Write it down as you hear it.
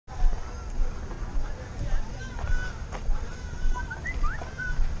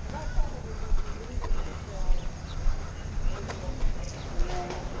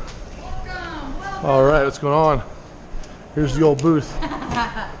All right, what's going on? Here's the old booth.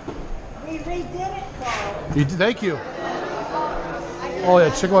 We redid it, Carl. Thank you. Oh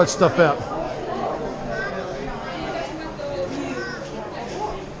yeah, check all that stuff out.